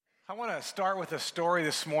I want to start with a story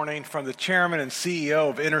this morning from the chairman and CEO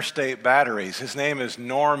of Interstate Batteries. His name is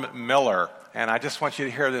Norm Miller, and I just want you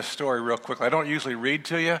to hear this story real quickly. I don't usually read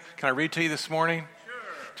to you. Can I read to you this morning? Sure.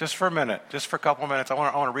 Just for a minute, just for a couple of minutes. I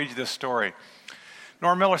want to read you this story.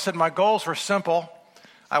 Norm Miller said, "My goals were simple.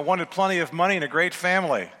 I wanted plenty of money and a great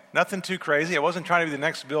family. Nothing too crazy. I wasn't trying to be the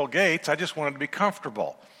next Bill Gates. I just wanted to be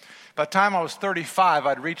comfortable. By the time I was 35,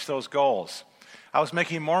 I'd reached those goals. I was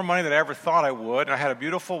making more money than I ever thought I would, and I had a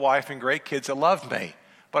beautiful wife and great kids that loved me,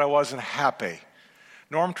 but I wasn't happy."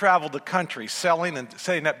 Norm traveled the country selling and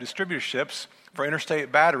setting up distributorships for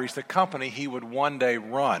Interstate Batteries, the company he would one day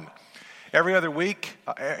run. Every other week,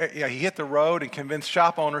 he hit the road and convinced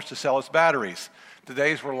shop owners to sell his batteries. The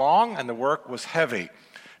days were long and the work was heavy.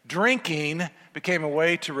 Drinking became a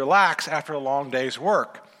way to relax after a long day's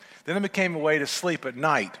work. Then it became a way to sleep at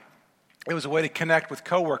night. It was a way to connect with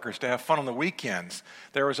coworkers, to have fun on the weekends.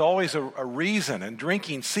 There was always a reason, and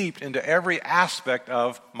drinking seeped into every aspect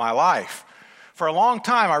of my life. For a long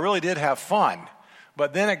time, I really did have fun,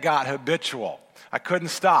 but then it got habitual. I couldn't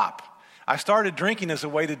stop. I started drinking as a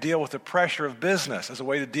way to deal with the pressure of business, as a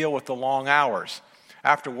way to deal with the long hours.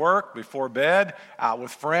 After work, before bed, out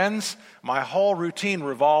with friends, my whole routine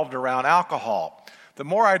revolved around alcohol. The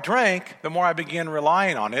more I drank, the more I began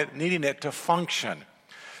relying on it, needing it to function.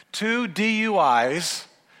 2 DUIs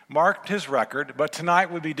marked his record, but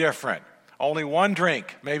tonight would be different. Only one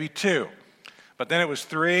drink, maybe 2. But then it was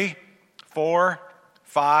 3, 4,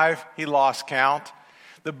 5, he lost count.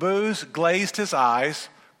 The booze glazed his eyes,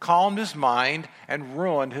 calmed his mind, and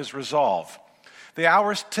ruined his resolve. The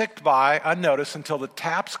hours ticked by unnoticed until the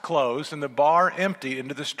taps closed and the bar emptied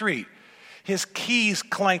into the street. His keys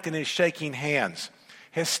clanked in his shaking hands.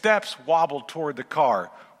 His steps wobbled toward the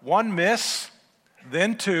car. One miss,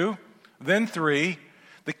 then 2, then 3.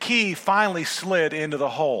 The key finally slid into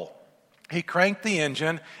the hole. He cranked the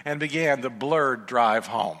engine and began the blurred drive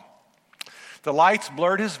home. The lights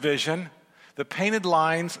blurred his vision. The painted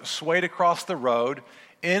lines swayed across the road,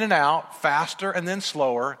 in and out, faster and then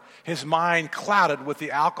slower. His mind clouded with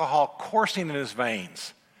the alcohol coursing in his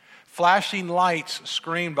veins. Flashing lights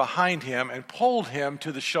screamed behind him and pulled him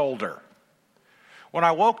to the shoulder. When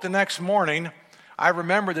I woke the next morning, I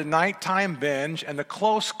remember the nighttime binge and the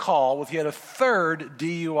close call with yet a 3rd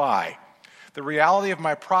DUI. The reality of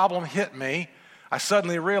my problem hit me. I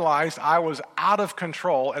suddenly realized I was out of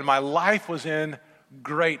control and my life was in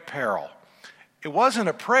great peril. It wasn't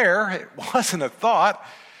a prayer. It wasn't a thought.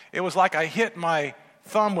 It was like I hit my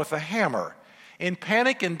thumb with a hammer. In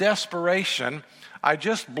panic and desperation, I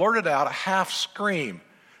just blurted out a half scream.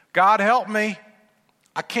 "God help me.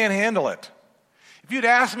 I can't handle it." If you'd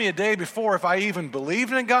asked me a day before if I even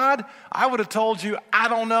believed in God, I would have told you, I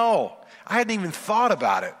don't know. I hadn't even thought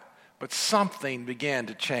about it. But something began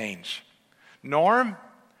to change. "Norm,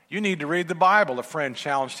 you need to read the Bible," a friend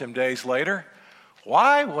challenged him days later.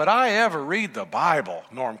 "Why would I ever read the Bible?"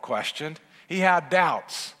 Norm questioned. He had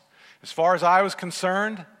doubts. As far as I was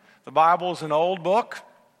concerned, the Bible is an old book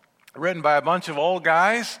written by a bunch of old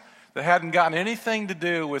guys that hadn't gotten anything to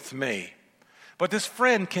do with me. But this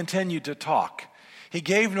friend continued to talk. He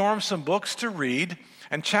gave Norm some books to read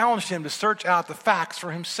and challenged him to search out the facts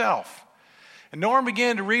for himself. And Norm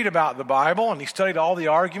began to read about the Bible, and he studied all the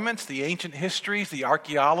arguments, the ancient histories, the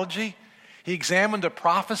archaeology. He examined the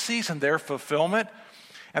prophecies and their fulfillment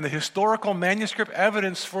and the historical manuscript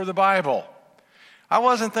evidence for the Bible. I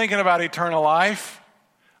wasn't thinking about eternal life.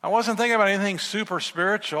 I wasn't thinking about anything super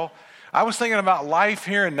spiritual. I was thinking about life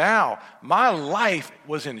here and now. My life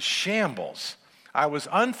was in shambles. I was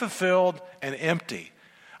unfulfilled and empty.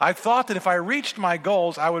 I thought that if I reached my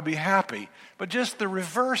goals, I would be happy. But just the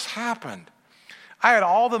reverse happened. I had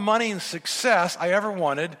all the money and success I ever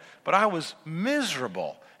wanted, but I was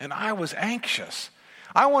miserable and I was anxious.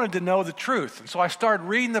 I wanted to know the truth, and so I started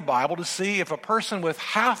reading the Bible to see if a person with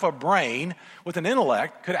half a brain, with an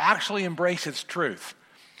intellect, could actually embrace its truth.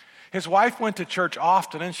 His wife went to church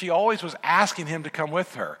often, and she always was asking him to come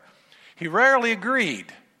with her. He rarely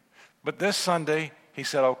agreed. But this Sunday, he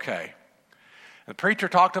said, okay. The preacher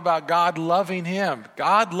talked about God loving him.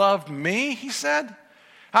 God loved me, he said.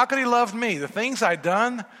 How could he love me? The things I'd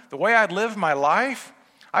done, the way I'd lived my life,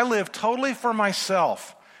 I lived totally for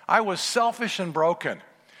myself. I was selfish and broken.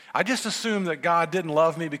 I just assumed that God didn't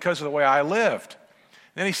love me because of the way I lived.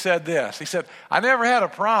 Then he said this. He said, I never had a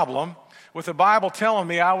problem with the Bible telling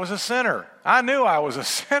me I was a sinner. I knew I was a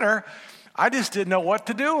sinner. I just didn't know what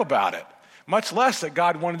to do about it. Much less that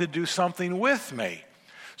God wanted to do something with me.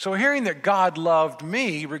 So hearing that God loved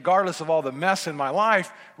me, regardless of all the mess in my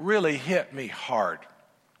life, really hit me hard.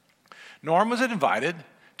 Norm was invited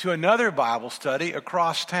to another Bible study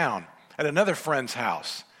across town at another friend's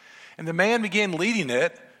house. And the man began leading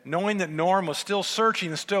it, knowing that Norm was still searching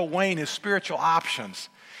and still weighing his spiritual options.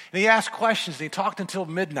 And he asked questions, and he talked until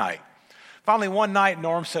midnight. Finally, one night,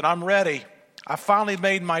 Norm said, "I'm ready. I finally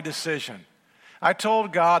made my decision. I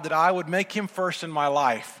told God that I would make him first in my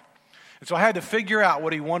life. And so I had to figure out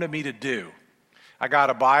what he wanted me to do. I got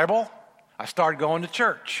a Bible. I started going to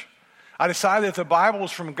church. I decided if the Bible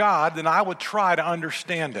was from God, then I would try to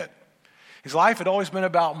understand it." His life had always been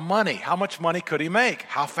about money. How much money could he make?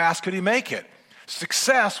 How fast could he make it?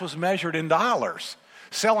 Success was measured in dollars.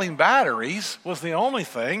 Selling batteries was the only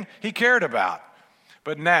thing he cared about.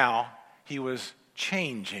 But now he was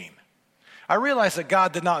changing. I realized that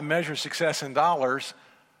God did not measure success in dollars,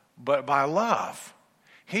 but by love.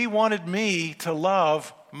 He wanted me to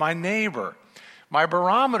love my neighbor. My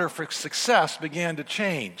barometer for success began to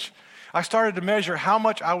change. I started to measure how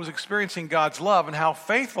much I was experiencing God's love and how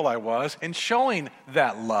faithful I was in showing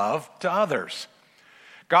that love to others.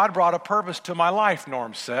 God brought a purpose to my life,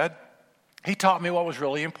 Norm said. He taught me what was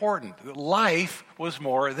really important, that life was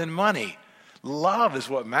more than money. Love is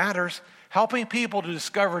what matters, helping people to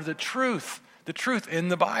discover the truth in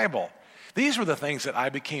the Bible. These were the things that I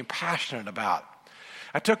became passionate about.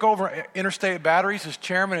 I took over Interstate Batteries as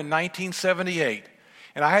chairman in 1978,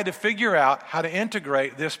 and I had to figure out how to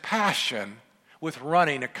integrate this passion with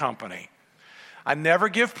running a company. I never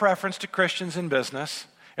give preference to Christians in business.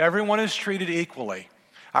 Everyone is treated equally.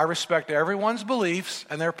 I respect everyone's beliefs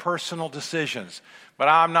and their personal decisions, but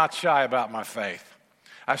I'm not shy about my faith.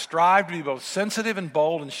 I strive to be both sensitive and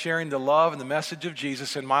bold in sharing the love and the message of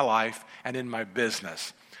Jesus in my life and in my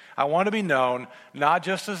business. I want to be known not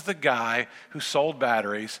just as the guy who sold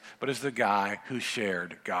batteries, but as the guy who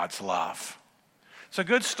shared God's love. It's a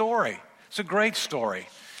good story. It's a great story.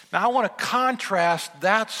 Now, I want to contrast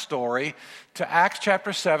that story to Acts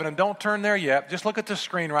chapter 7, and don't turn there yet. Just look at the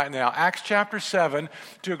screen right now. Acts chapter 7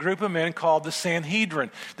 to a group of men called the Sanhedrin.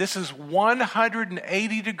 This is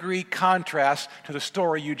 180-degree contrast to the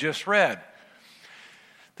story you just read.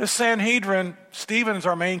 The Sanhedrin, Stephen is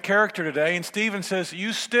our main character today, and Stephen says,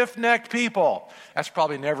 "You stiff-necked people." That's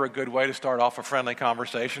probably never a good way to start off a friendly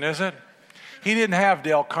conversation, is it? He didn't have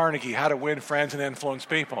Dale Carnegie, How to Win Friends and Influence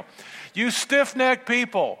People. "You stiff-necked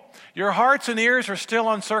people, your hearts and ears are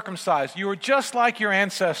still uncircumcised. You are just like your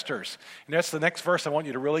ancestors." And that's the next verse I want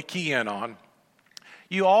you to really key in on.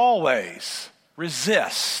 "You always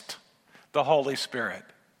resist the Holy Spirit."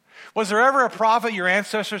 Was there ever a prophet your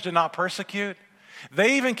ancestors did not persecute?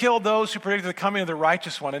 They even killed those who predicted the coming of the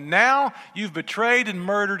righteous one. And now you've betrayed and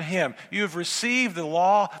murdered him. You have received the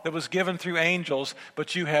law that was given through angels,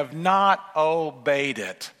 but you have not obeyed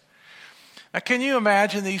it. Now, can you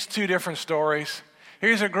imagine these two different stories?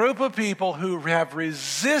 Here's a group of people who have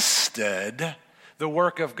resisted the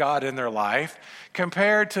work of God in their life,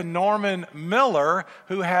 compared to Norman Miller,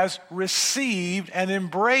 who has received and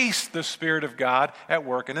embraced the Spirit of God at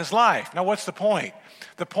work in his life. Now, what's the point?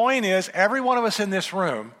 The point is, every one of us in this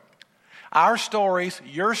room, our stories,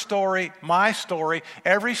 your story, my story,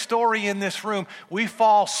 every story in this room, we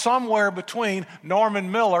fall somewhere between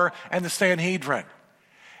Norman Miller and the Sanhedrin.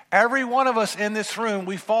 Every one of us in this room,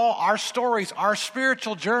 we fall, our stories, our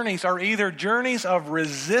spiritual journeys are either journeys of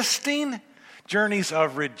resisting, journeys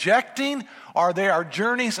of rejecting, or they are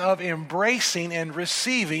journeys of embracing and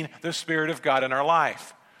receiving the Spirit of God in our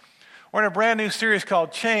life. We're in a brand new series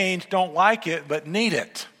called Change, Don't Like It, But Need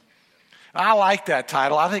It. I like that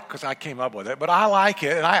title, I think because I came up with it, but I like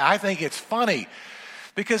it, and I think it's funny.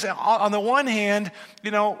 Because on the one hand,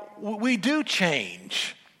 we do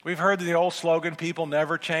change. We've heard the old slogan, people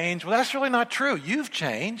never change. Well, that's really not true. You've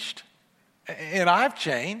changed, and I've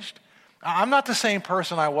changed. I'm not the same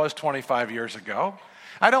person I was 25 years ago.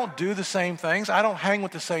 I don't do the same things. I don't hang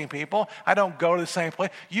with the same people. I don't go to the same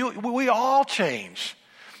place. We all change.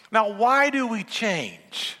 Now, why do we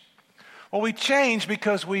change? Well, we change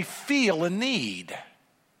because we feel a need.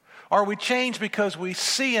 Or we change because we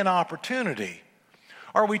see an opportunity.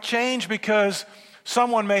 Or we change because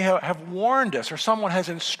someone may have warned us or someone has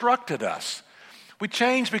instructed us. We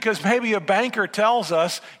change because maybe a banker tells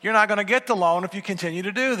us you're not going to get the loan if you continue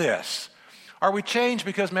to do this. Or we change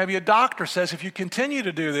because maybe a doctor says if you continue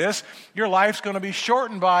to do this, your life's going to be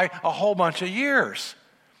shortened by a whole bunch of years.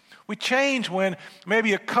 We change when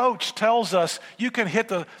maybe a coach tells us you can hit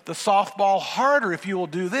the softball harder if you will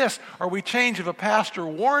do this. Or we change if a pastor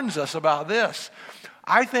warns us about this.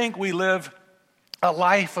 I think we live a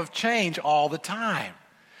life of change all the time.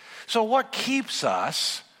 So what keeps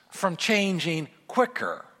us from changing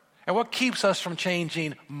quicker? And what keeps us from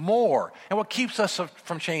changing more? And what keeps us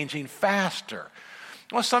from changing faster?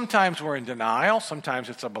 Well, sometimes we're in denial. Sometimes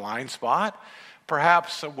it's a blind spot.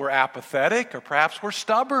 Perhaps we're apathetic, or perhaps we're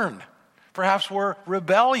stubborn. Perhaps we're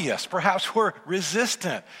rebellious. Perhaps we're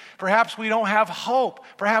resistant. Perhaps we don't have hope.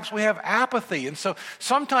 Perhaps we have apathy. And so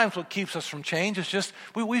sometimes what keeps us from change is just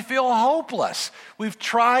we feel hopeless. We've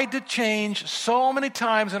tried to change so many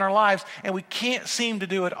times in our lives, and we can't seem to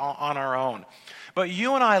do it on our own. But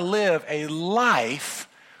you and I live a life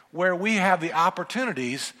where we have the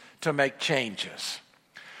opportunities to make changes.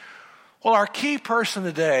 Well, our key person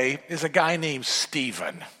today is a guy named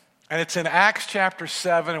Stephen. And it's in Acts chapter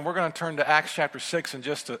 7, and we're going to turn to Acts chapter 6 in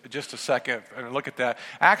just a second and look at that.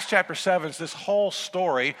 Acts chapter 7 is this whole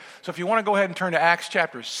story. So if you want to go ahead and turn to Acts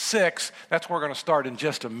chapter 6, that's where we're going to start in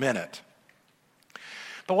just a minute.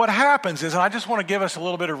 But what happens is, and I just want to give us a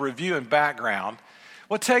little bit of review and background,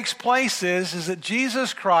 what takes place is that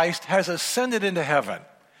Jesus Christ has ascended into heaven.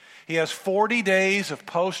 He has 40 days of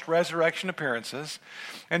post-resurrection appearances,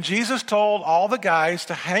 and Jesus told all the guys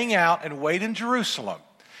to hang out and wait in Jerusalem.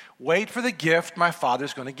 Wait for the gift my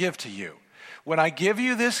Father's going to give to you. When I give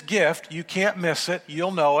you this gift, you can't miss it,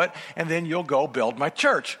 you'll know it, and then you'll go build my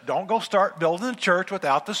church. Don't go start building a church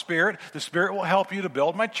without the Spirit. The Spirit will help you to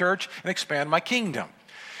build my church and expand my kingdom.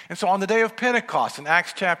 And so on the day of Pentecost, in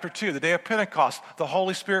Acts chapter 2, the day of Pentecost, the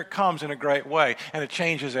Holy Spirit comes in a great way, and it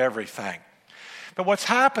changes everything. But what's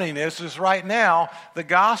happening is right now, the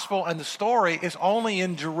gospel and the story is only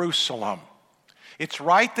in Jerusalem. It's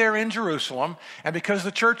right there in Jerusalem, and because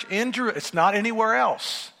the church in Jerusalem, it's not anywhere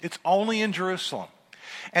else. It's only in Jerusalem.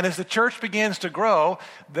 And as the church begins to grow,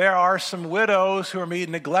 there are some widows who are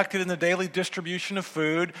being neglected in the daily distribution of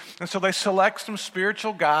food, and so they select some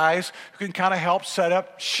spiritual guys who can kind of help set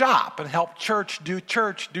up shop and help do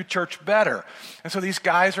church better. And so these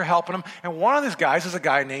guys are helping them, and one of these guys is a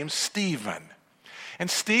guy named Stephen.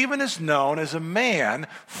 And Stephen is known as a man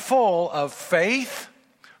full of faith,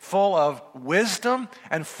 full of wisdom,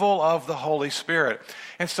 and full of the Holy Spirit.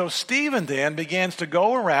 And so Stephen then begins to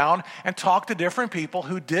go around and talk to different people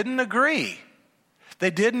who didn't agree. They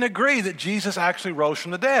didn't agree that Jesus actually rose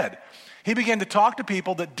from the dead. He began to talk to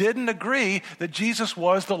people that didn't agree that Jesus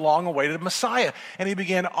was the long-awaited Messiah. And he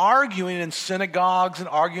began arguing in synagogues and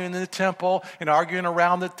arguing in the temple and arguing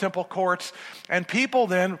around the temple courts. And people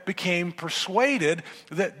then became persuaded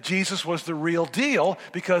that Jesus was the real deal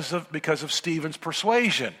because of Stephen's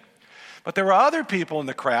persuasion. But there were other people in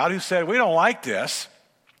the crowd who said, we don't like this.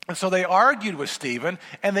 And so they argued with Stephen,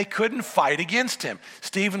 and they couldn't fight against him.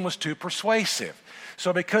 Stephen was too persuasive.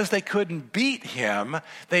 So because they couldn't beat him,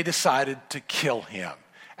 they decided to kill him.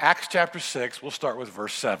 Acts chapter 6, we'll start with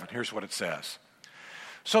verse 7. Here's what it says.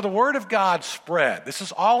 So the word of God spread. This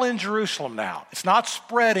is all in Jerusalem now. It's not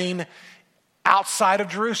spreading outside of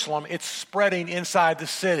Jerusalem. It's spreading inside the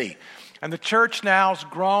city. And the church now has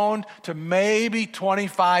grown to maybe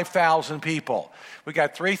 25,000 people. We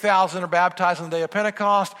got 3,000 are baptized on the day of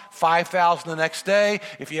Pentecost, 5,000 the next day.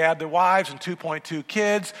 If you add the wives and 2.2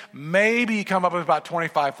 kids, maybe you come up with about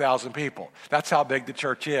 25,000 people. That's how big the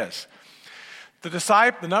church is.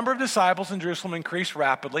 The number of disciples in Jerusalem increased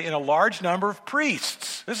rapidly, and a large number of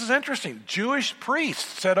priests. This is interesting. Jewish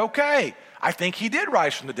priests said, okay, I think he did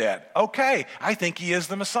rise from the dead. Okay, I think he is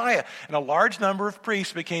the Messiah. And a large number of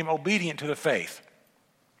priests became obedient to the faith.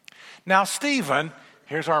 Now Stephen,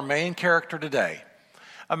 here's our main character today.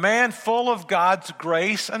 A man full of God's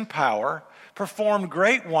grace and power, performed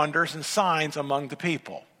great wonders and signs among the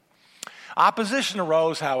people. Opposition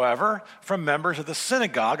arose, however, from members of the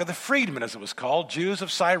synagogue of the freedmen, as it was called, Jews of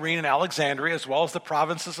Cyrene and Alexandria, as well as the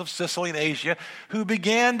provinces of Sicily and Asia, who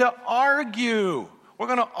began to argue. We're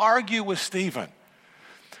going to argue with Stephen.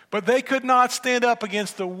 But they could not stand up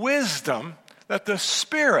against the wisdom that the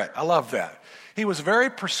Spirit, I love that. He was very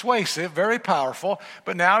persuasive, very powerful,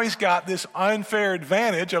 but now he's got this unfair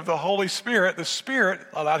advantage of the Holy Spirit. The Spirit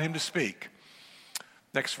allowed him to speak.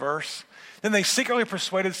 Next verse. Then they secretly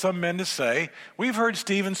persuaded some men to say, we've heard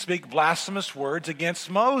Stephen speak blasphemous words against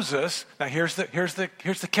Moses. Now here's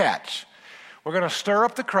the catch. We're going to stir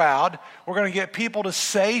up the crowd. We're going to get people to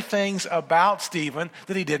say things about Stephen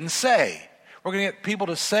that he didn't say. We're going to get people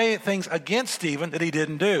to say things against Stephen that he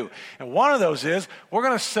didn't do. And one of those is, we're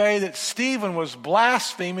going to say that Stephen was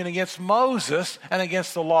blaspheming against Moses and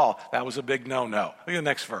against the law. That was a big no-no. Look at the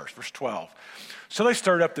next verse, verse 12. So they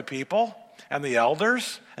stirred up the people and the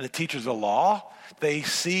elders and the teachers of the law. They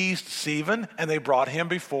seized Stephen and they brought him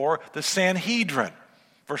before the Sanhedrin.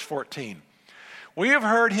 Verse 14. We have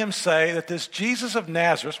heard him say that this Jesus of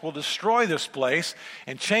Nazareth will destroy this place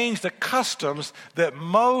and change the customs that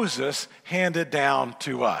Moses handed down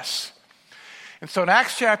to us. And so in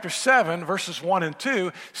Acts chapter 7, verses 1 and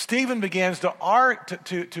 2, Stephen begins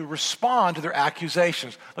to respond to their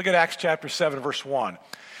accusations. Look at Acts chapter 7, verse 1.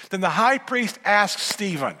 Then the high priest asked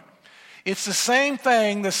Stephen. It's the same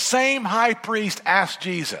thing the same high priest asked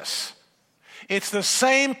Jesus. It's the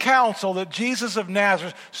same council that Jesus of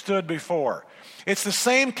Nazareth stood before. It's the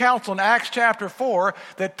same council in Acts chapter 4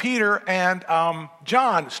 that Peter and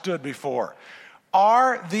John stood before.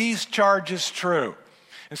 Are these charges true?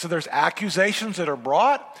 And so there's accusations that are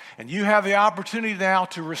brought, and you have the opportunity now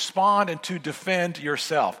to respond and to defend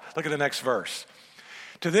yourself. Look at the next verse.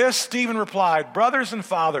 To this, Stephen replied, brothers and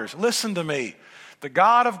fathers, listen to me. The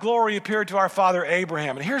God of glory appeared to our father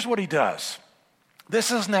Abraham. And here's what he does.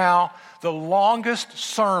 This is now the longest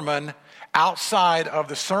sermon outside of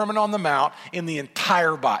the Sermon on the Mount in the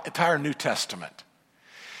entire New Testament.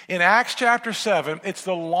 In Acts chapter 7, it's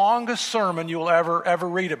the longest sermon you will ever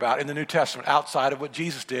read about in the New Testament outside of what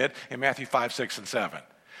Jesus did in Matthew 5, 6, and 7.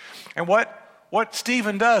 And what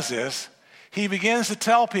Stephen does is he begins to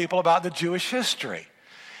tell people about the Jewish history.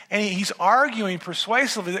 And he's arguing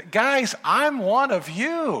persuasively that, guys, I'm one of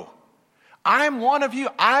you. I'm one of you.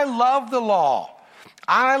 I love the law.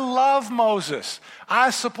 I love Moses. I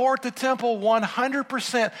support the temple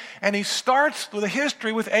 100%. And he starts with a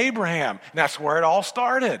history with Abraham. And that's where it all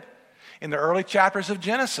started. In the early chapters of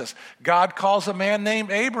Genesis, God calls a man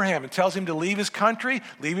named Abraham and tells him to leave his country,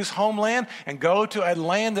 leave his homeland, and go to a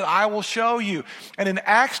land that I will show you. And in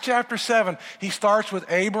Acts chapter 7, he starts with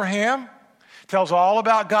Abraham, tells all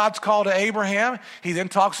about God's call to Abraham. He then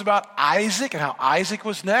talks about Isaac and how Isaac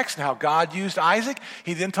was next and how God used Isaac.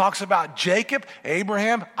 He then talks about Jacob,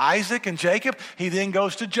 Abraham, Isaac, and Jacob. He then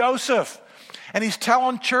goes to Joseph. And he's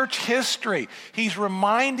telling church history. He's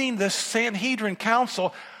reminding the Sanhedrin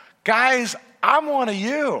Council, guys, I'm one of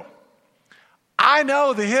you. I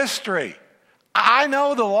know the history. I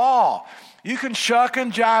know the law. You can shuck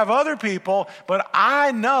and jive other people, but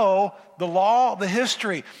I know the law, the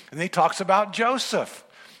history. And he talks about Joseph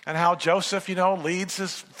and how Joseph, leads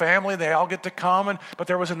his family. They all get to come. But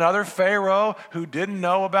there was another Pharaoh who didn't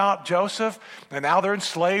know about Joseph. And now they're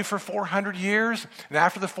enslaved for 400 years. And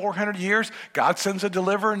after the 400 years, God sends a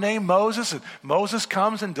deliverer named Moses. And Moses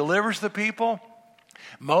comes and delivers the people.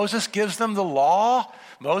 Moses gives them the law.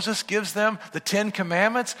 Moses gives them the 10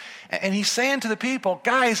 Commandments. And he's saying to the people,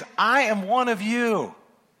 guys, I am one of you.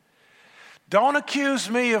 Don't accuse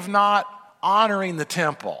me of not honoring the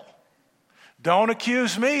temple. Don't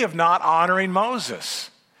accuse me of not honoring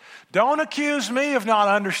Moses. Don't accuse me of not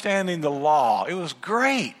understanding the law. It was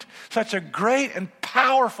great. Such a great and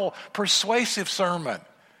powerful, persuasive sermon.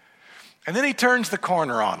 And then he turns the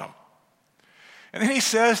corner on them. And then he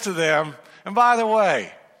says to them, and by the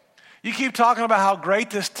way, you keep talking about how great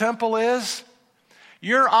this temple is.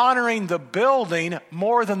 You're honoring the building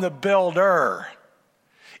more than the builder.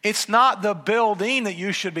 It's not the building that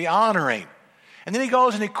you should be honoring. And then he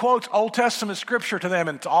goes and he quotes Old Testament scripture to them,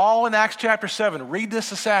 and it's all in Acts chapter 7. Read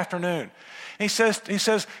this afternoon. He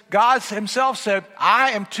says, God himself said,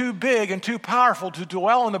 I am too big and too powerful to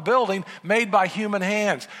dwell in a building made by human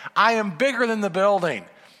hands. I am bigger than the building.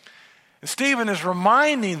 And Stephen is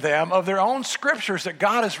reminding them of their own scriptures that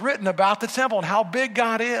God has written about the temple and how big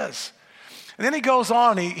God is. And then he goes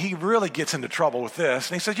on, he really gets into trouble with this.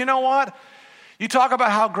 And he says, you know what? You talk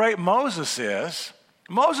about how great Moses is.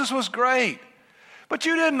 Moses was great, but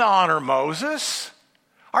you didn't honor Moses.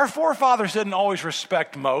 Our forefathers didn't always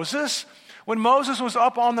respect Moses. When Moses was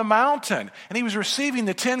up on the mountain and he was receiving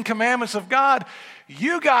the 10 Commandments of God,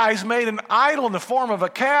 you guys made an idol in the form of a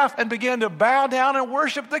calf and began to bow down and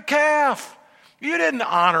worship the calf. You didn't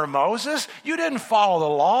honor Moses. You didn't follow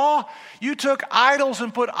the law. You took idols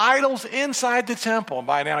and put idols inside the temple. And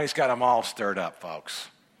by now he's got them all stirred up, folks.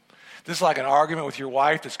 This is like an argument with your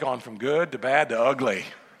wife that's gone from good to bad to ugly.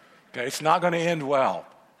 Okay, it's not going to end well.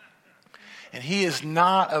 And he is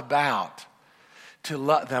not about to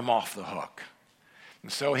let them off the hook.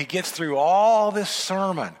 And so he gets through all this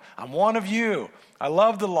sermon. I'm one of you. I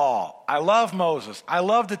love the law. I love Moses. I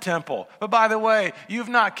love the temple. But by the way, you've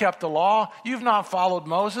not kept the law. You've not followed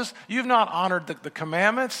Moses. You've not honored the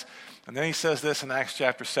commandments. And then he says this in Acts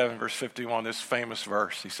chapter 7, verse 51, this famous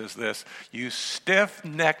verse. He says this, you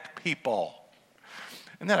stiff-necked people.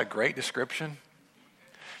 Isn't that a great description?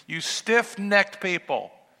 You stiff-necked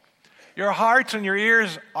people. Your hearts and your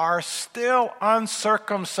ears are still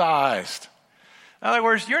uncircumcised. In other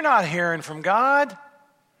words, you're not hearing from God.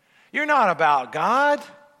 You're not about God.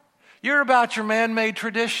 You're about your man-made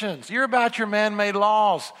traditions. You're about your man-made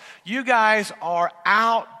laws. You guys are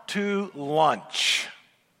out to lunch.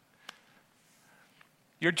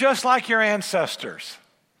 You're just like your ancestors.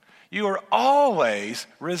 You are always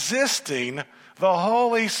resisting the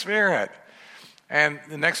Holy Spirit. And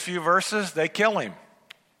the next few verses, they kill him.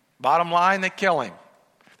 Bottom line, they kill him.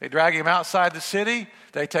 They drag him outside the city.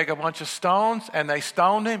 They take a bunch of stones and they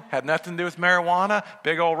stoned him. Had nothing to do with marijuana.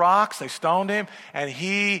 Big old rocks. They stoned him and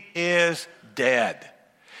he is dead.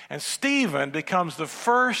 And Stephen becomes the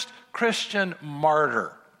first Christian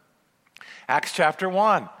martyr. Acts chapter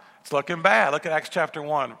 1. It's looking bad. Look at Acts chapter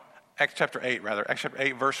 1. Acts chapter 8, rather. Acts chapter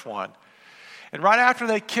 8, verse 1. And right after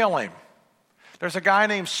they kill him, there's a guy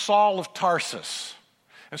named Saul of Tarsus.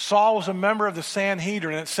 And Saul was a member of the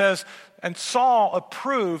Sanhedrin. And it says, and Saul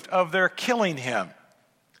approved of their killing him.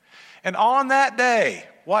 And on that day,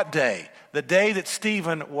 what day? The day that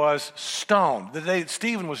Stephen was stoned. The day that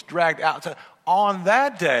Stephen was dragged out. On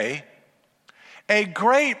that day, a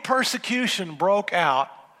great persecution broke out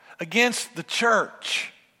against the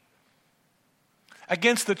church.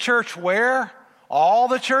 Against the church where? All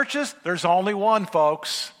the churches? There's only one,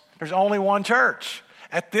 folks. There's only one church.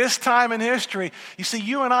 At this time in history, you see,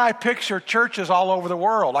 you and I picture churches all over the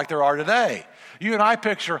world like there are today. You and I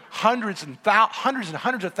picture hundreds and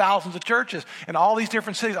hundreds of thousands of churches in all these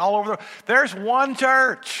different cities all over the world. There's one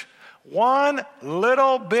church, one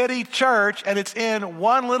little bitty church, and it's in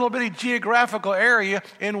one little bitty geographical area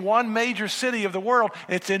in one major city of the world.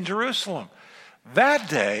 It's in Jerusalem. That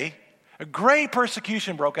day, a great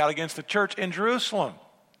persecution broke out against the church in Jerusalem.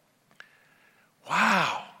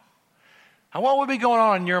 Wow. Now, what would be going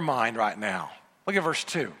on in your mind right now? Look at verse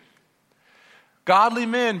 2. Godly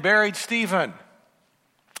men buried Stephen,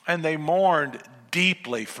 and they mourned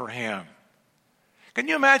deeply for him. Can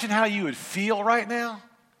you imagine how you would feel right now?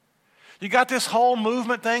 You got this whole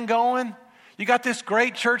movement thing going. You got this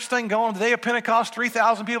great church thing going. The day of Pentecost,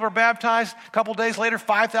 3,000 people are baptized. A couple days later,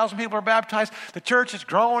 5,000 people are baptized. The church is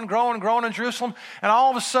growing in Jerusalem. And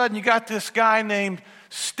all of a sudden, you got this guy named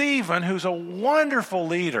Stephen, who's a wonderful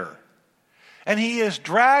leader. And he is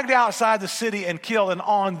dragged outside the city and killed. And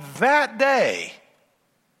on that day,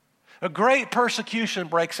 a great persecution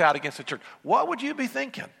breaks out against the church. What would you be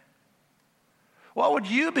thinking? What would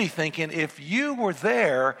you be thinking if you were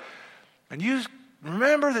there and you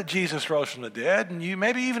remember that Jesus rose from the dead and you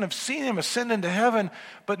maybe even have seen him ascend into heaven,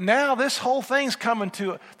 but now this whole thing's coming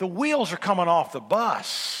to, the wheels are coming off the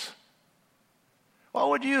bus. What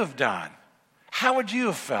would you have done? How would you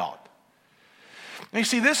have felt? And you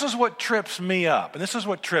see, this is what trips me up, and this is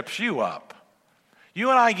what trips you up. You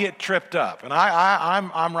and I get tripped up, and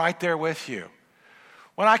I'm right there with you.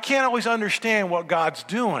 When I can't always understand what God's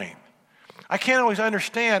doing, I can't always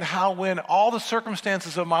understand how when all the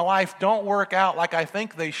circumstances of my life don't work out like I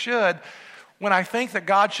think they should, when I think that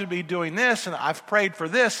God should be doing this, and I've prayed for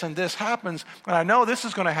this, and this happens, and I know this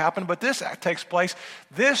is going to happen, but this takes place,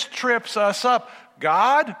 this trips us up.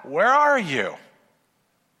 God, where are you?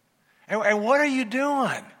 And what are you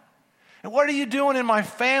doing? And what are you doing in my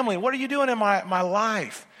family? What are you doing in my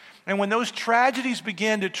life? And when those tragedies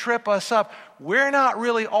begin to trip us up, we're not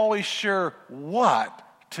really always sure what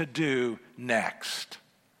to do next.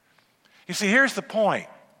 You see, here's the point.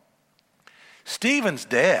 Stephen's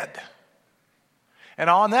dead. And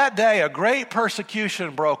on that day, a great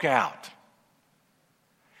persecution broke out.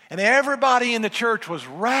 And everybody in the church was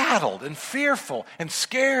rattled and fearful and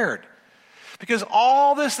scared. Because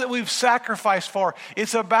all this that we've sacrificed for,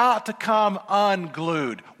 it's about to come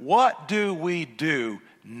unglued. What do we do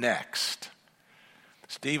next?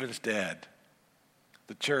 Stephen's dead.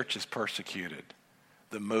 The church is persecuted.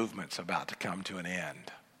 The movement's about to come to an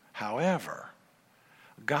end. However,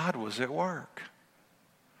 God was at work.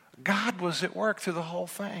 God was at work through the whole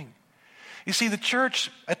thing. You see, the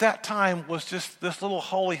church at that time was just this little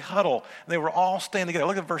holy huddle. They were all staying together.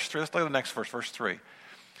 Look at verse 3. Let's look at the next verse, verse 3.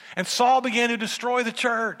 And Saul began to destroy the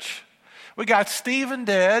church. We got Stephen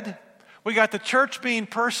dead. We got the church being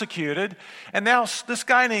persecuted. And now this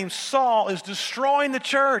guy named Saul is destroying the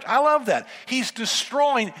church. I love that. He's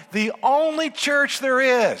destroying the only church there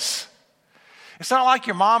is. It's not like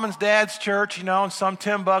your mom and dad's church, you know, in some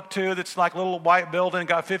Timbuktu that's like a little white building,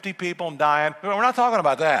 got 50 people and dying. We're not talking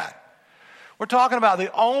about that. We're talking about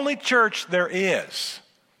the only church there is.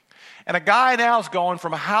 And a guy now is going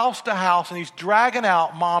from house to house, and he's dragging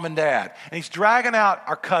out mom and dad, and he's dragging out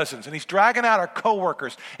our cousins, and he's dragging out our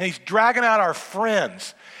coworkers, and he's dragging out our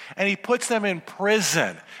friends, and he puts them in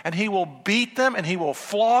prison, and he will beat them, and he will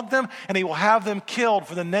flog them, and he will have them killed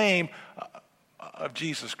for the name of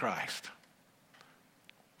Jesus Christ.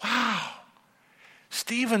 Wow.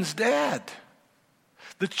 Stephen's dead.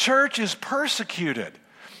 The church is persecuted,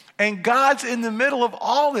 and God's in the middle of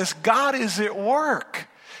all this. God is at work.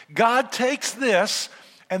 God takes this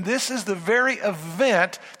And this is the very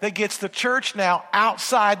event that gets the church now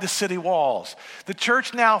outside the city walls. The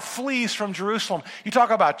church now flees from Jerusalem. You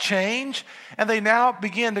talk about change, and they now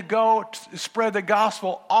begin to go to spread the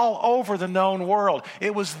gospel all over the known world.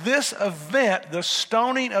 It was this event, the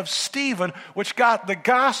stoning of Stephen, which got the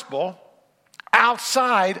gospel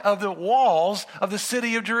outside of the walls of the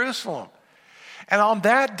city of Jerusalem. And on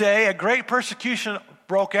that day, a great persecution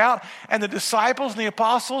broke out, and the disciples and the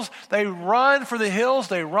apostles, they run for the hills,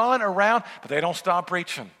 they run around, but they don't stop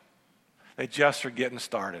preaching. They just are getting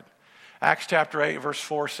started. Acts chapter 8, verse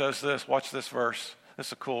 4 says this. Watch this verse. This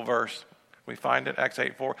is a cool verse. We find it, Acts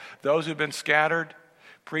 8:4. Those who've been scattered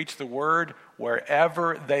preach the word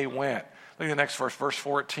wherever they went. Look at the next verse. Verse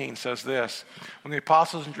 14 says this. When the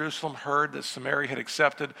apostles in Jerusalem heard that Samaria had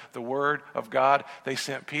accepted the word of God, they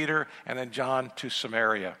sent Peter and then John to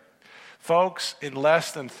Samaria. Folks, in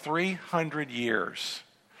less than 300 years,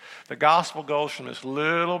 the gospel goes from this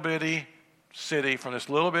little bitty city, from this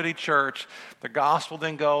little bitty church, the gospel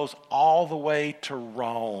then goes all the way to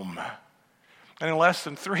Rome. And in less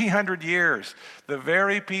than 300 years, the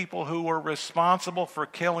very people who were responsible for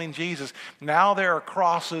killing Jesus, now there are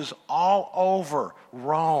crosses all over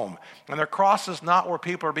Rome. And they're crosses not where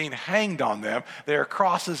people are being hanged on them. They are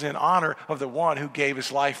crosses in honor of the one who gave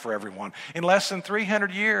his life for everyone. In less than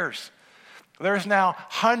 300 years, there's now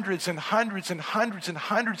hundreds and hundreds and hundreds and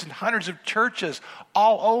hundreds and hundreds of churches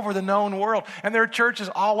all over the known world. And there are churches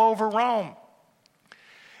all over Rome.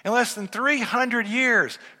 In less than 300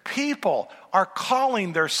 years, people are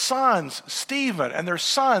calling their sons Stephen and their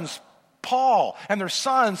sons Paul and their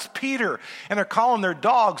sons Peter, and they're calling their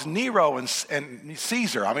dogs Nero and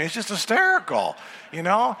Caesar. I mean, it's just hysterical, you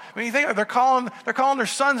know? I mean, you think they're calling their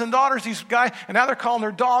sons and daughters these guys, and now they're calling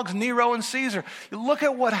their dogs Nero and Caesar. Look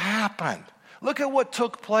at what happened. Look at what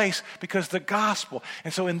took place because the gospel.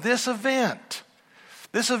 And so in this event's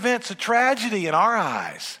a tragedy in our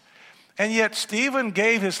eyes. And yet Stephen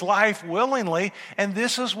gave his life willingly, and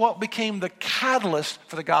this is what became the catalyst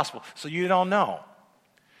for the gospel. So you don't know.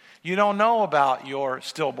 You don't know about your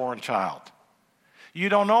stillborn child. You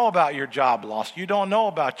don't know about your job loss. You don't know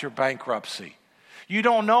about your bankruptcy. You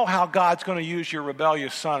don't know how God's going to use your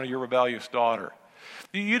rebellious son or your rebellious daughter.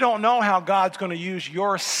 You don't know how God's going to use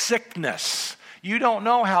your sickness. You don't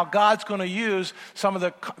know how God's going to use some of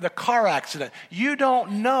the car accident. You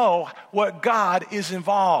don't know what God is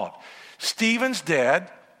involved. Stephen's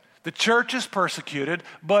dead. The church is persecuted,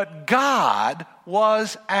 but God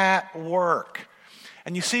was at work.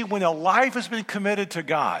 And you see, when a life has been committed to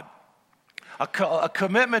God, a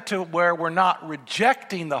commitment to where we're not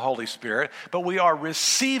rejecting the Holy Spirit, but we are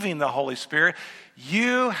receiving the Holy Spirit,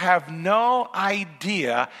 you have no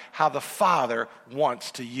idea how the Father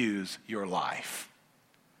wants to use your life.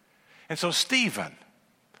 And so Stephen,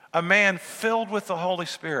 a man filled with the Holy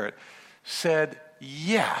Spirit, said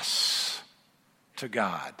yes to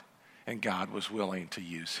God, and God was willing to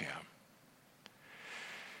use him.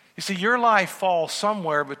 You see, your life falls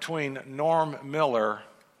somewhere between Norm Miller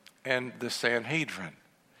and the Sanhedrin.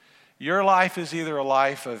 Your life is either a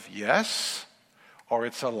life of yes or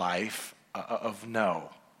it's a life of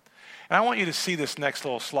no. And I want you to see this next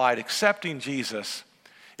little slide. Accepting Jesus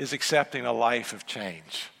is accepting a life of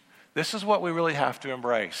change. This is what we really have to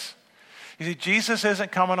embrace. You see, Jesus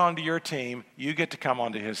isn't coming onto your team. You get to come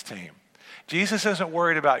onto his team. Jesus isn't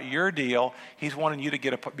worried about your deal. He's wanting you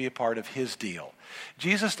to be a part of his deal.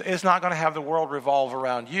 Jesus is not going to have the world revolve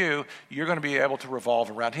around you. You're going to be able to revolve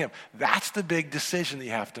around him. That's the big decision that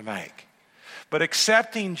you have to make. But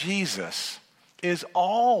accepting Jesus is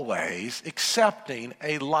always accepting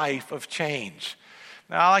a life of change.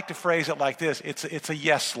 Now, I like to phrase it like this. It's a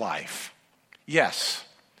yes life. Yes.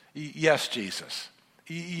 Yes, Jesus.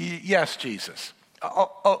 Yes, Jesus.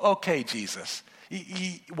 Okay, Jesus.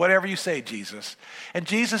 Whatever you say, Jesus. And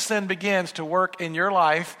Jesus then begins to work in your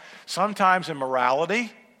life, sometimes in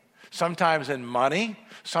morality, sometimes in money,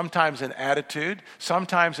 sometimes in attitude,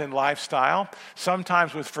 sometimes in lifestyle,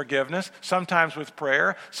 sometimes with forgiveness, sometimes with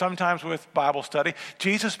prayer, sometimes with Bible study.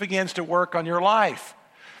 Jesus begins to work on your life.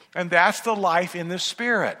 And that's the life in the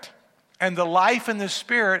Spirit. And the life in the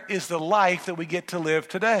Spirit is the life that we get to live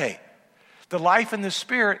today. The life in the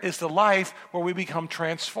Spirit is the life where we become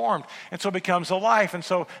transformed. And so it becomes a life. And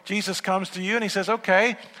so Jesus comes to you and he says,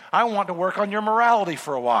 okay, I want to work on your morality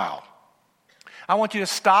for a while. I want you to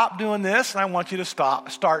stop doing this and I want you to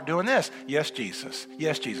start doing this. Yes, Jesus.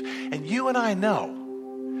 Yes, Jesus. And you and I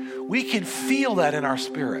know, we can feel that in our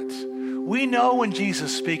spirits. We know when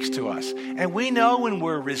Jesus speaks to us. And we know when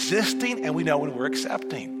we're resisting and we know when we're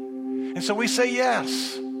accepting. And so we say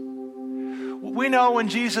yes. We know when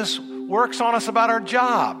Jesus works on us about our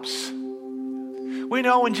jobs. We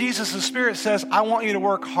know when Jesus' Spirit says, I want you to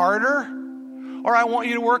work harder, or I want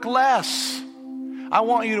you to work less. I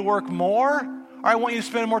want you to work more, or I want you to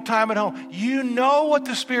spend more time at home. You know what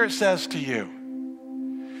the Spirit says to you.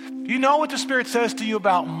 You know what the Spirit says to you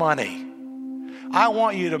about money. I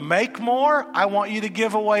want you to make more. I want you to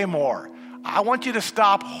give away more. I want you to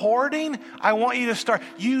stop hoarding. I want you to start.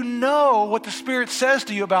 You know what the Spirit says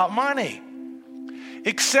to you about money.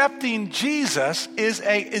 Accepting Jesus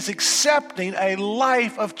is accepting a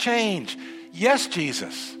life of change. Yes,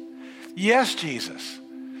 Jesus. Yes, Jesus.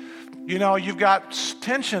 You know, you've got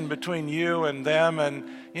tension between you and them, and,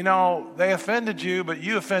 you know, they offended you, but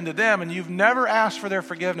you offended them, and you've never asked for their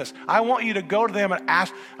forgiveness. I want you to go to them and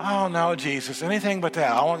ask, oh, no, Jesus, anything but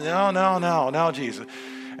that. No, Jesus.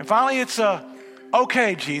 And finally, it's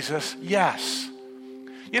okay, Jesus, yes.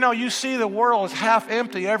 You know, you see the world is half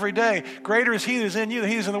empty every day. Greater is he that is in you than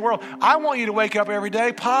he that is in the world. I want you to wake up every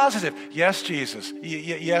day positive. Yes, Jesus.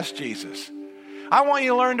 Yes, Jesus. I want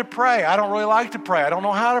you to learn to pray. I don't really like to pray. I don't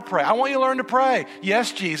know how to pray. I want you to learn to pray.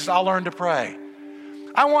 Yes, Jesus, I'll learn to pray.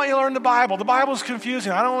 I want you to learn the Bible. The Bible's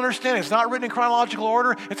confusing. I don't understand it. It's not written in chronological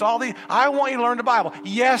order. I want you to learn the Bible.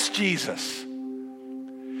 Yes, Jesus.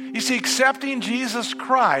 You see, accepting Jesus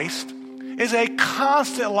Christ is a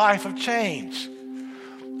constant life of change.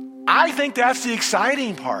 I think that's the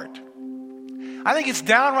exciting part. I think it's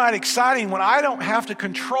downright exciting when I don't have to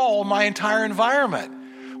control my entire environment.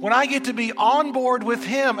 When I get to be on board with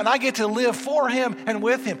him and I get to live for him and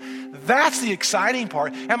with him. That's the exciting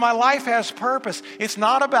part. And my life has purpose. It's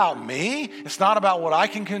not about me. It's not about what I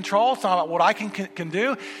can control. It's not about what I can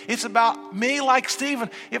do. It's about me, like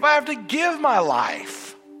Stephen. If I have to give my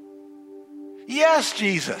life. Yes,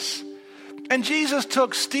 Jesus. And Jesus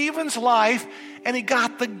took Stephen's life and he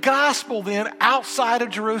got the gospel then outside of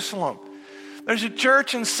Jerusalem. There's a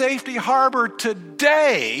church in Safety Harbor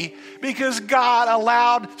today because God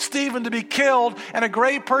allowed Stephen to be killed and a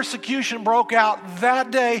great persecution broke out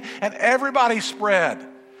that day and everybody spread.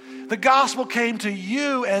 The gospel came to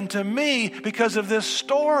you and to me because of this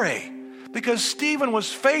story, because Stephen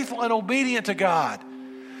was faithful and obedient to God.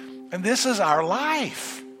 And this is our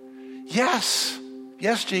life. Yes.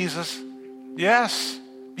 Yes, Jesus. Yes.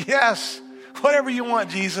 Yes. Whatever you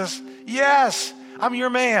want, Jesus. Yes. I'm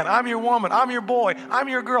your man. I'm your woman. I'm your boy. I'm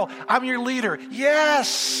your girl. I'm your leader.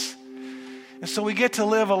 Yes. And so we get to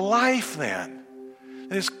live a life then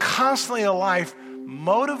that is constantly a life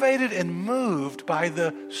motivated and moved by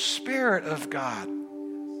the Spirit of God.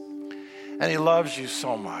 And he loves you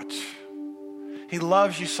so much. He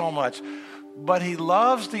loves you so much. But he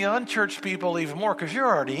loves the unchurched people even more because you're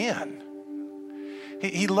already in.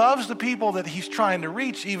 He loves the people that he's trying to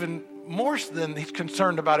reach even more than he's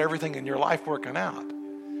concerned about everything in your life working out.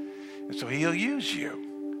 And so he'll use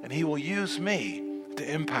you, and he will use me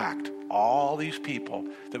to impact all these people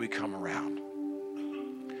that we come around.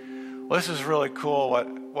 Well, this is really cool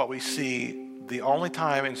what we see. The only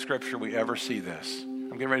time in Scripture we ever see this.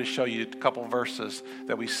 I'm getting ready to show you a couple verses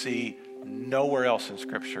that we see nowhere else in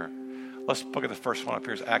Scripture. Let's look at the first one up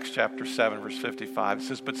here. It's Acts chapter 7, verse 55. It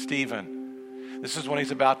says, but Stephen, this is when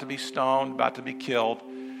he's about to be stoned, about to be killed.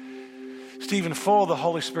 Stephen, full of the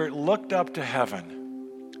Holy Spirit, looked up to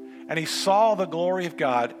heaven, and he saw the glory of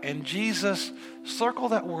God. And Jesus, circle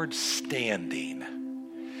that word standing.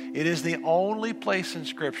 It is the only place in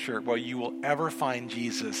Scripture where you will ever find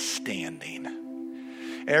Jesus standing.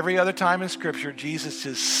 Every other time in Scripture, Jesus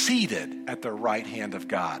is seated at the right hand of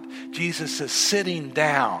God. Jesus is sitting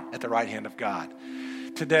down at the right hand of God.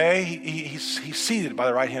 Today, he's seated by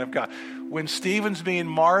the right hand of God. When Stephen's being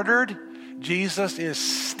martyred, Jesus is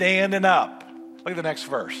standing up. Look at the next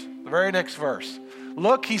verse, the very next verse.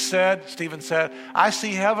 Look, he said, Stephen said, I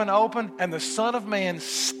see heaven open and the Son of Man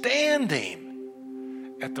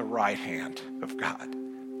standing at the right hand of God.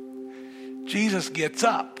 Jesus gets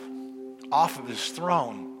up off of his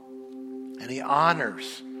throne and he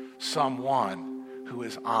honors someone who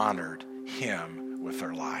has honored him with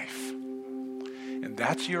their life. And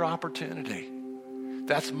that's your opportunity.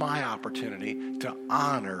 That's my opportunity to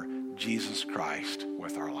honor Jesus Christ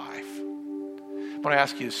with our life. I'm going to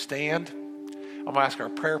ask you to stand. I'm going to ask our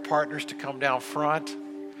prayer partners to come down front.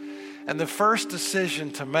 And the first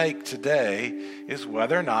decision to make today is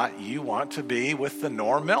whether or not you want to be with the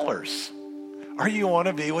Norm Millers or you want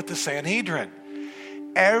to be with the Sanhedrin.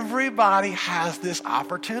 Everybody has this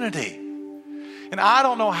opportunity. And I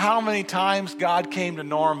don't know how many times God came to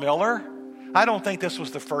Norm Miller. I don't think this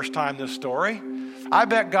was the first time this story. I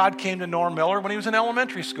bet God came to Norm Miller when he was in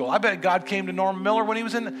elementary school. I bet God came to Norm Miller when he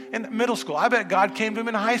was in middle school. I bet God came to him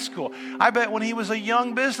in high school. I bet when he was a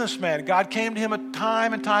young businessman, God came to him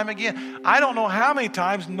time and time again. I don't know how many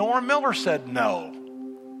times Norm Miller said no.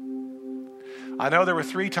 I know there were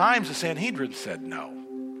 3 times the Sanhedrin said no.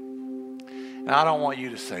 And I don't want you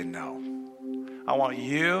to say no. I want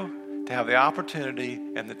you to have the opportunity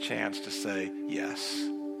and the chance to say yes.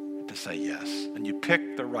 To say yes. And you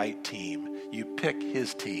pick the right team. You pick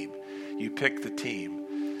his team. You pick the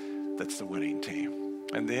team that's the winning team.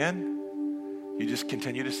 And then you just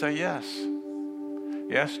continue to say yes.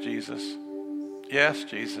 Yes, Jesus. Yes,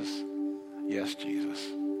 Jesus. Yes, Jesus.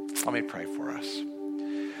 Let me pray for us.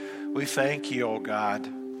 We thank you, oh God,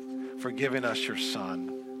 for giving us your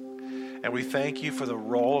Son. And we thank you for the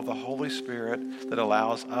role of the Holy Spirit that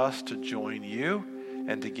allows us to join you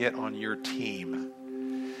and to get on your team.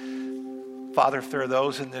 Father, if there are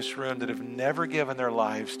those in this room that have never given their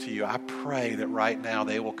lives to you, I pray that right now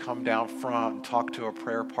they will come down front and talk to a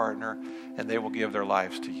prayer partner and they will give their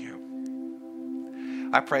lives to you.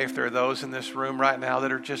 I pray if there are those in this room right now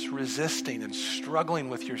that are just resisting and struggling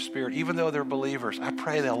with your Spirit, even though they're believers, I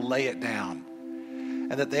pray they'll lay it down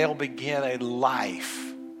and that they'll begin a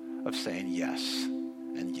life of saying yes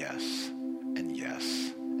and yes and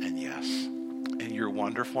yes and yes. In your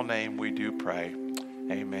wonderful name we do pray.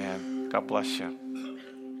 Amen. God bless you.